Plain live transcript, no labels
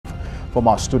from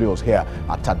our studios here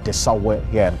at Adesawe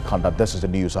here in Kanda. This is the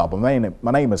news hub. My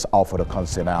name is Alfred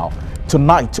Okansi. Now,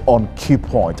 tonight on Key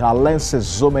Point, our lenses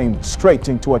zooming straight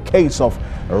into a case of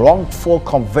wrongful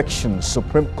conviction.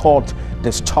 Supreme Court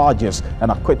discharges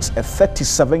and acquits a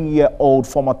 37-year-old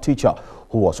former teacher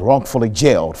who was wrongfully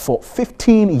jailed for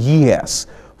 15 years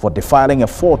for defiling a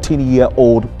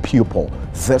 14-year-old pupil.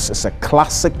 This is a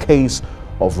classic case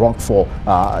of wrongful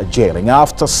jailing.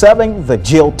 After serving the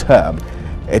jail term,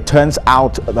 it turns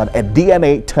out that a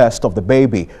DNA test of the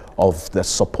baby of the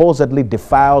supposedly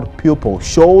defiled pupil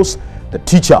shows the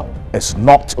teacher is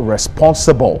not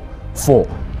responsible for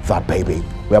that baby.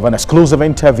 We have an exclusive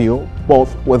interview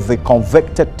both with the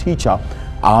convicted teacher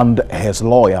and his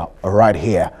lawyer right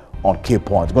here on Key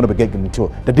Point. We're going to be getting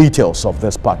into the details of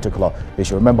this particular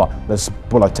issue. Remember, this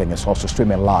bulletin is also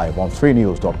streaming live on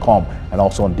 3news.com and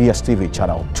also on DSTV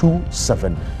channel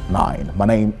 279. My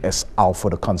name is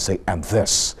Alfred Okansi and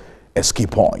this is Key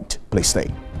Point. Please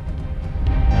stay.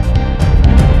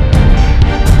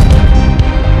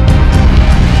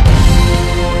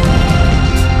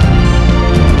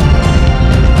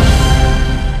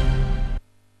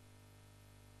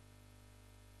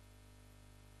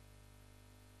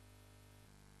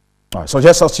 All right, so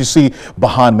just as you see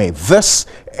behind me, this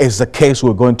is the case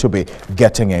we're going to be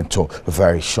getting into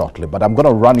very shortly. But I'm going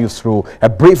to run you through a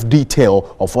brief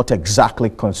detail of what exactly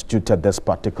constituted this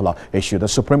particular issue. The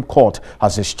Supreme Court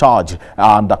has discharged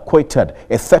and acquitted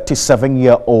a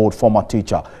 37-year-old former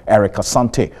teacher, Eric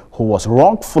Asante, who was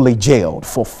wrongfully jailed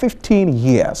for 15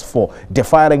 years for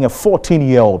defiling a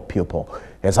 14-year-old pupil.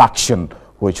 His action,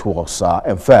 which was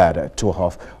inferred to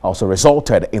have also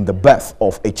resulted in the birth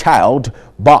of a child,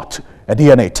 but a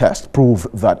DNA test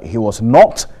proved that he was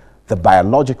not the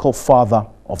biological father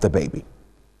of the baby.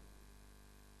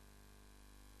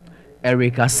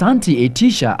 Eric Asante, a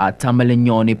teacher at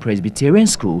Tamalenyoni Presbyterian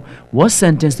School, was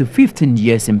sentenced to 15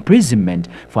 years imprisonment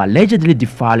for allegedly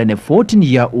defiling a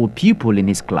 14-year-old pupil in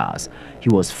his class. He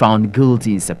was found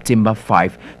guilty in September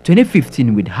 5,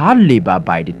 2015 with hard labor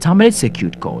by the Tamale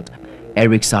Circuit Court.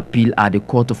 Eric's appeal at the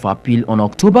Court of Appeal on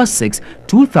October 6,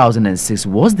 2006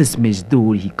 was dismissed,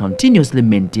 though he continuously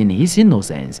maintained his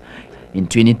innocence. In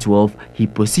 2012, he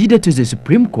proceeded to the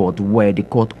Supreme Court, where the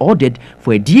court ordered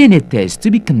for a DNA test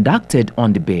to be conducted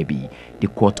on the baby. The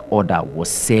court order was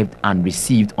served and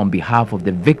received on behalf of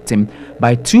the victim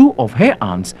by two of her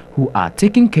aunts who are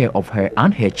taking care of her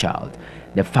and her child.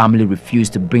 The family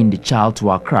refused to bring the child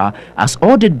to Accra as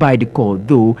ordered by the court,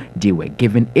 though they were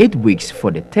given 8 weeks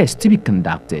for the test to be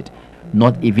conducted.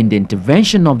 Not even the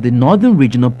intervention of the Northern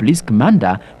Regional Police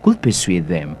Commander could persuade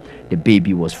them. The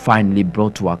baby was finally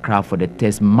brought to Accra for the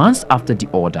test months after the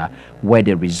order, where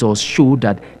the results showed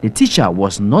that the teacher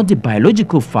was not the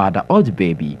biological father of the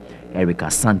baby. Eric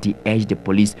Asante urged the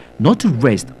police not to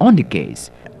rest on the case.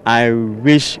 I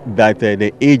wish that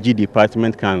the AG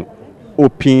department can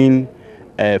open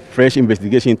a fresh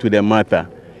investigation into the matter.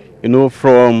 You know,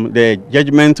 from the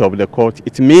judgment of the court,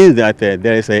 it means that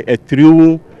there is a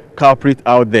true culprit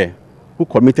out there who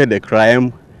committed the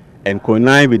crime and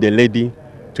connived with the lady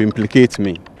to implicate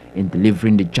me. In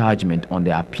delivering the judgment on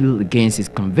the appeal against his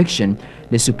conviction,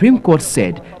 the Supreme Court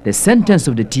said the sentence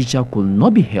of the teacher could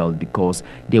not be held because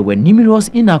there were numerous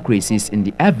inaccuracies in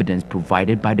the evidence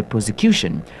provided by the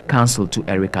prosecution. Counsel to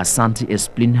Eric Asante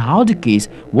explained how the case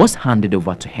was handed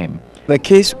over to him. The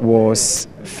case was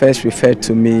first referred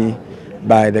to me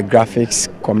by the Graphics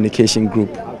Communication Group,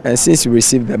 and since we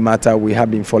received the matter, we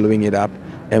have been following it up,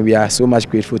 and we are so much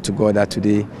grateful to God that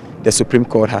today the Supreme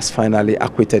Court has finally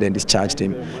acquitted and discharged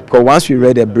him. Because once we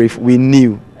read the brief, we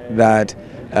knew that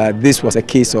this was a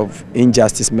case of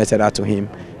injustice meted out to him,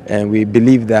 and we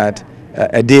believe that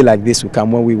a day like this will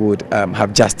come when we would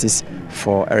have justice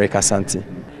for Eric Asante.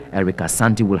 Eric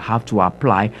Asante will have to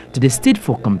apply to the state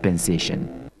for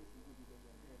compensation.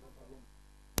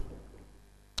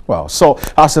 Well, so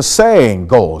as the saying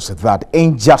goes, that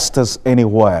injustice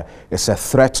anywhere is a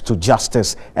threat to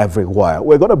justice everywhere.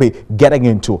 We're going to be getting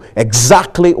into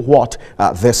exactly what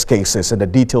this case is and the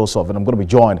details of it. I'm going to be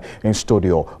joined in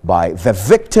studio by the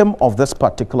victim of this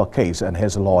particular case and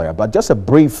his lawyer. But just a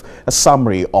brief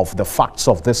summary of the facts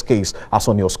of this case as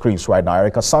on your screens right now.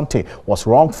 Eric Asante was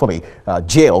wrongfully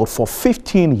jailed for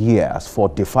 15 years for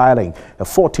defiling a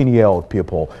 14-year-old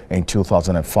pupil in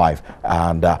 2005.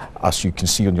 And as you can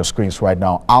see on your screens right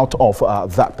now, out of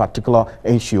that particular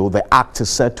issue, the act is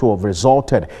said to have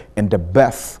resulted in the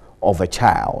birth of a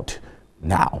child.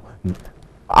 Now,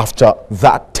 after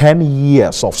that 10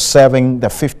 years of serving the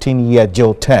 15-year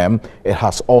jail term, it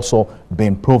has also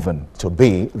been proven to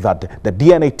be that the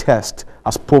DNA test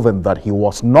has proven that he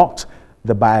was not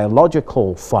the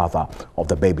biological father of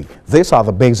the baby. These are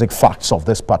the basic facts of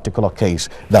this particular case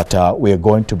that we are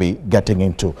going to be getting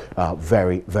into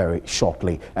very, very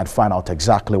shortly and find out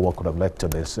exactly what could have led to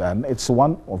this. And it's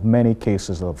one of many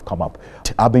cases that have come up.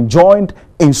 I've been joined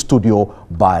in studio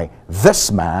by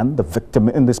this man, the victim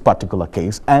in this particular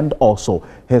case, and also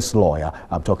his lawyer.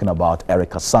 I'm talking about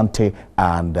Eric Asante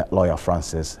and lawyer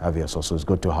Francis Javier. So it's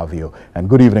good to have you, and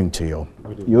good evening to you.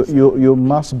 You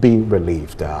must be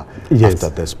relieved after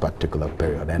this particular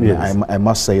period, and I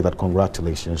must say that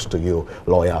congratulations to you,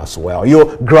 lawyer, as well.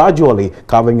 You're gradually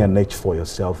carving a niche for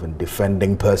yourself in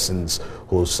defending persons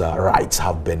whose rights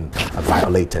have been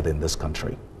violated in this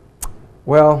country.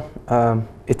 Well,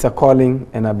 it's a calling,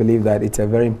 and I believe that it's a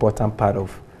very important part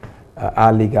of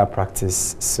our legal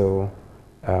practice. So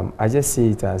I just see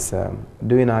it as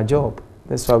doing our job.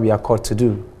 That's what we are called to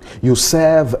do. You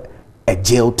serve a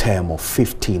jail term of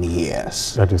 15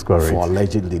 years. That is correct. For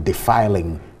allegedly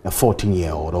defiling a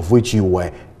 14-year-old, of which you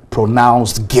were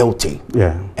pronounced guilty.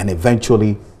 Yeah. And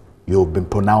eventually you've been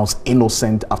pronounced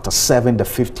innocent after serving the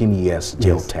 15 years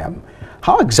jail term.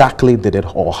 How exactly did it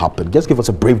all happen? Just give us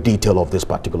a brief detail of this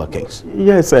particular case.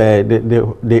 Yes,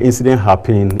 the incident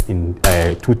happened in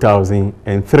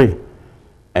 2003.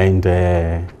 And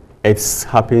it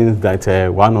happens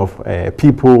that one of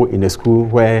people in the school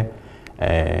where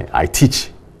I teach,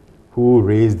 who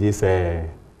raised this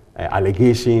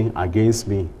allegation against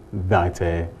me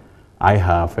that I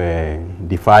have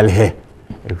defiled her,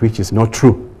 which is not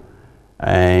true.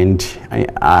 And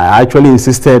I actually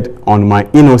insisted on my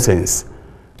innocence,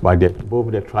 but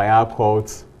both the trial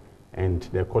courts and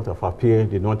the Court of Appeal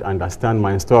did not understand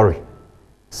my story.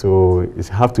 So it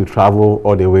have to travel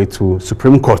all the way to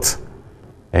Supreme Court.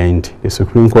 And the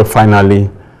Supreme Court finally,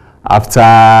 after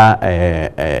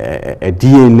a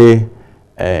DNA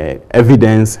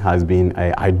evidence has been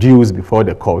adduced before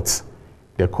the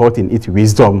court in its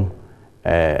wisdom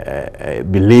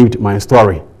believed my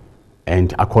story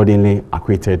and accordingly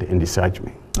acquitted and discharged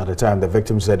me. At the time, the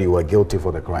victim said you were guilty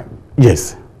for the crime?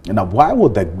 Yes. Now, why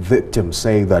would the victim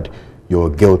say that you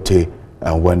were guilty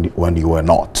when you were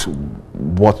not?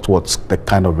 What's the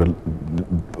kind of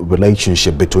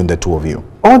relationship between the two of you?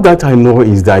 All that I know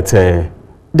is that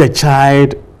the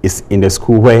child is in the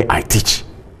school where I teach.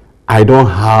 I don't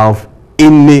have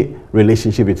any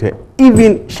relationship with her.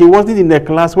 Even she wasn't in the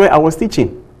class where I was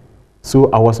teaching. So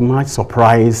I was much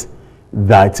surprised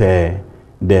that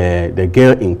the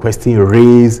girl in question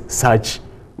raised such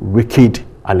wicked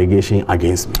allegation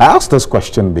against me. I asked this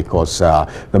question because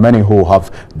the many who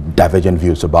have divergent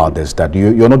views about this, that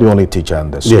you're not the only teacher in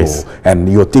the school. Yes. And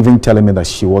you're even telling me that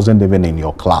she wasn't even in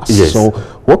your class. Yes. So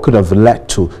what could have led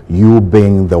to you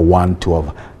being the one to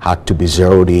have had to be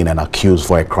zeroed in and accused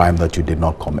for a crime that you did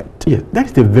not commit? Yes,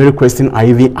 that's the very question I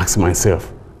even ask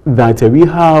myself. That we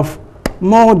have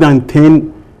more than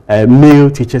 10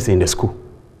 male teachers in the school,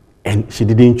 and she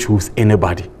didn't choose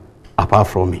anybody apart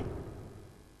from me.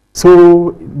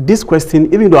 So this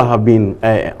question, even though I have been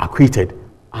acquitted,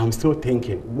 I'm still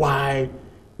thinking why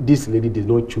this lady did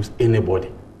not choose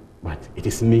anybody, but it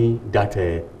is me that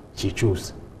she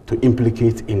chose to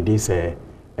implicate in this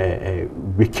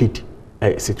wicked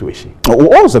situation.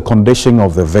 What was the condition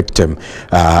of the victim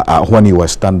when you were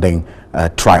standing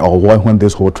trial, or when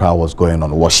this whole trial was going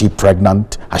on? Was she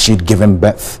pregnant? Has she given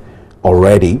birth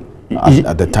already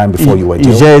at the time before you were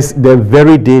jailed? Yes, the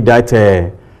very day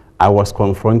that I was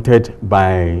confronted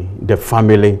by the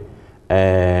family,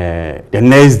 the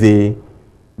next day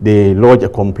they lodged a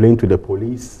complaint to the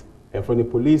police, and from the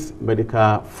police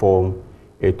medical form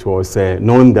it was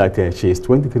known that she is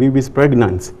 23 weeks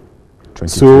pregnant.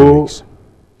 23 weeks.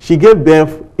 She gave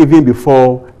birth even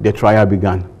before the trial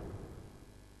began.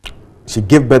 She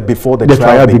gave birth before the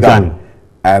trial began.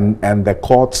 And the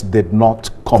courts did not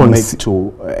commit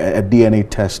to a DNA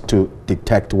test to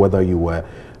detect whether you were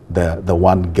the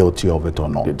one guilty of it or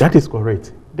not. That is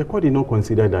correct. The court did not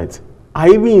consider that. I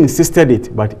even insisted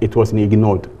it, but it was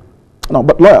ignored. No,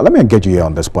 but lawyer, let me engage you here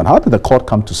on this point. How did the court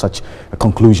come to such a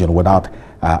conclusion without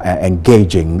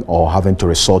engaging or having to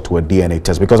resort to a DNA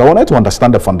test? Because I wanted to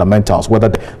understand the fundamentals, whether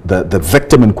the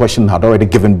victim in question had already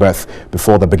given birth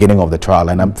before the beginning of the trial.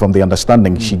 And from the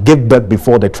understanding, she gave birth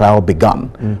before the trial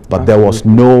began, but there was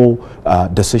no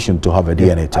decision to have a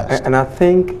DNA test. And I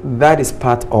think that is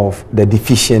part of the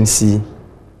deficiency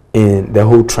in the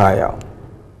whole trial,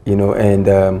 you know, and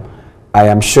I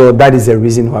am sure that is the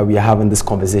reason why we are having this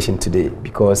conversation today,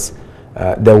 because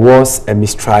there was a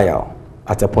mistrial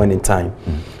at a point in time.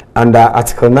 Under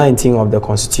Article 19 of the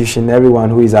Constitution, everyone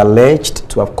who is alleged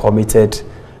to have committed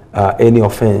any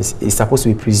offense is supposed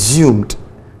to be presumed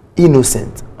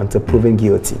innocent until proven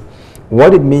guilty.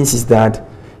 What it means is that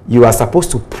you are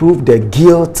supposed to prove the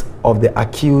guilt of the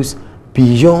accused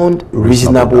beyond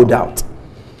reasonable doubt.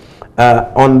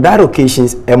 On that occasion,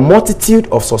 a multitude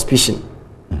of suspicion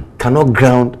cannot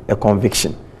ground a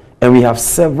conviction. And we have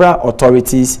several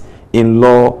authorities in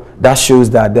law that shows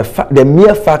that the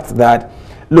mere fact that,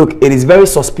 look, it is very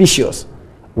suspicious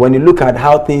when you look at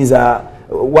how things are.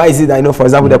 Why is it that, for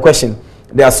example, the question,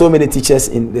 there are so many teachers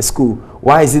in the school.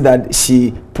 Why is it that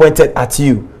she pointed at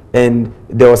you? And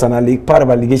there was part of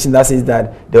allegation that says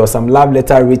that there was some love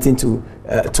letter written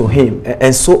to him,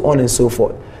 and so on and so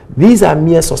forth. These are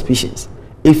mere suspicions.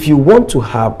 If you want to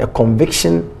have a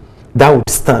conviction that would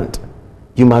stand,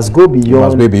 you must go beyond. You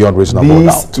must be beyond reasonable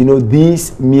doubt.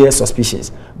 These mere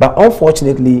suspicions. But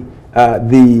unfortunately,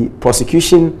 the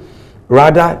prosecution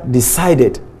rather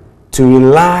decided to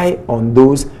rely on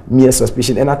those mere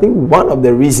suspicions. And I think one of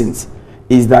the reasons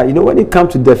is that, when it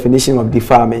comes to definition of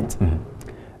defilement,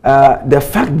 the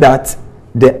fact that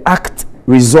the act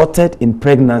resulted in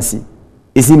pregnancy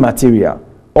is immaterial.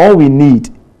 All we need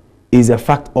is a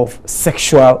fact of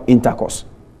sexual intercourse.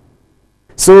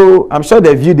 So I'm sure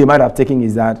the view they might have taken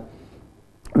is that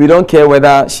we don't care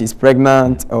whether she's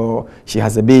pregnant or she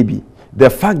has a baby. The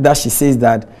fact that she says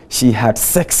that she had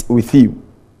sex with you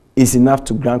is enough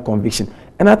to grant conviction.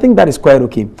 And I think that is quite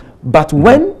okay. But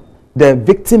when the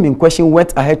victim in question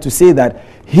went ahead to say that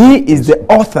he is the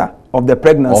author of the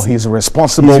pregnancy, or he's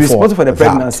responsible for the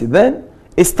pregnancy, then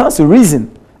it stands to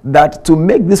reason that to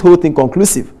make this whole thing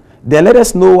conclusive, then let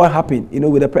us know what happened,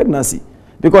 with the pregnancy.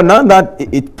 Because now that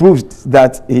it proves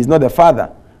that he's not the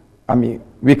father,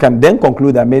 we can then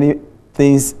conclude that many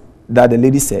things that the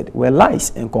lady said were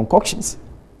lies and concoctions.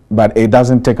 But it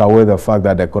doesn't take away the fact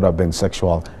that there could have been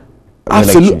sexual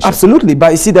relationship. Absolutely.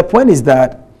 But you see, the point is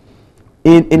that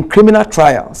in criminal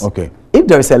trials, if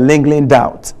there is a lingering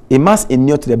doubt, it must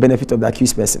inure to the benefit of the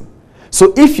accused person.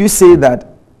 So if you say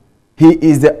that he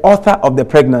is the author of the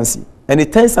pregnancy and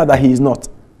it turns out that he is not,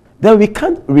 then we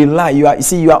can't rely. You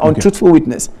are untruthful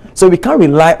witness. So we can't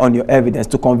rely on your evidence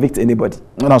to convict anybody.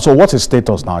 Now, so what's his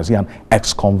status now? Is he an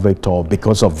ex-convict, or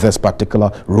because of this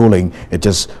particular ruling, it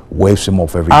just waves him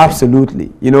off everything?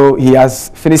 Absolutely. He has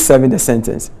finished serving the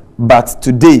sentence. But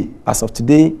today, as of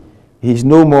today, he's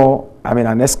no more,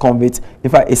 an ex-convict.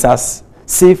 In fact, it's as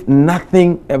if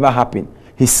nothing ever happened.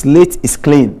 His slate is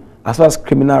clean as far as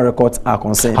criminal records are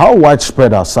concerned. How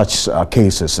widespread are such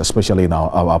cases, especially in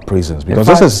our prisons?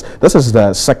 Because this is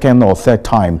the second or third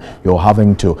time you're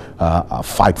having to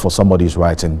fight for somebody's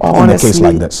rights in a case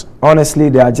like this. Honestly,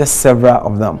 there are just several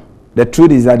of them. The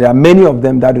truth is that there are many of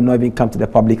them that do not even come to the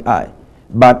public eye.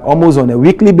 But almost on a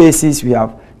weekly basis, we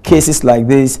have cases like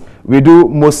this. We do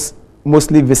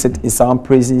mostly visit in some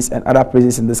prisons and other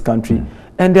prisons in this country.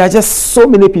 And there are just so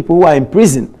many people who are in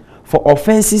prison for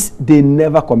offenses they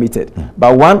never committed.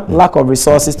 But one, lack of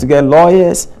resources to get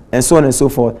lawyers and so on and so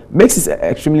forth makes it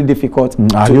extremely difficult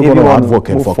to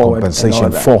advocate for compensation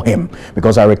for him.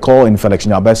 Because I recall in Felix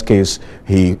Nyabe's case,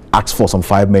 he asked for some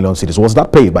 5 million cedis. Was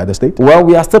that paid by the state? Well,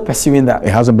 we are still pursuing that. It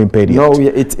hasn't been paid yet? No,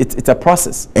 it's a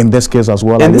process. In this case as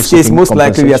well? In this case, most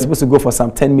likely we are supposed to go for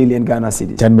some 10 million Ghana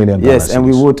cedis. 10 million Ghana cedis. Yes,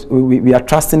 and we are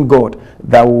trusting God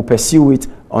that we will pursue it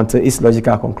until its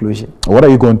logical conclusion. What are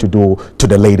you going to do to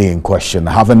the lady in question,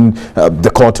 having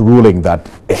the court ruling that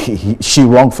she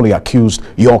wrongfully accused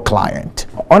your client?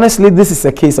 Honestly, this is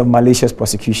a case of malicious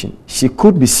prosecution. She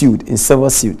could be sued in several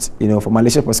suits, for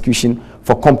malicious prosecution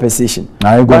for compensation.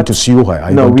 Are you going to sue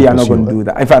her? No, we are not going to do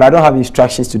that. In fact, I don't have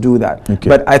instructions to do that. Okay.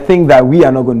 But I think that we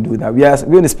are not going to do that. We are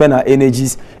going to spend our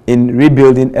energies in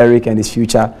rebuilding Eric and his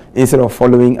future instead of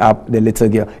following up the little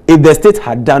girl. If the state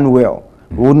had done well,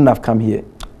 we wouldn't have come here.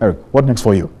 Eric, what next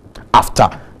for you after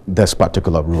this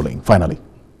particular ruling, finally?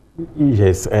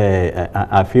 Yes,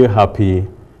 I feel happy,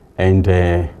 and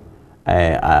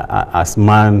as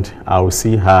man, I will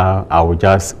see how I will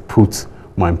just put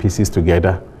my pieces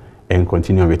together and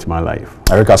continue with my life.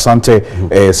 Eric Asante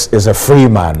is a free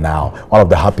man now, one of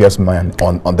the happiest men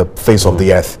on the face of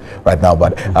the earth right now.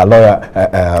 But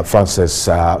lawyer Francis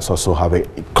Soso-Harvey,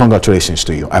 congratulations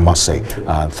to you, I must say.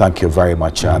 Thank you very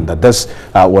much. And this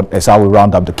is how we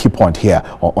round up the key point here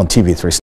on TV3.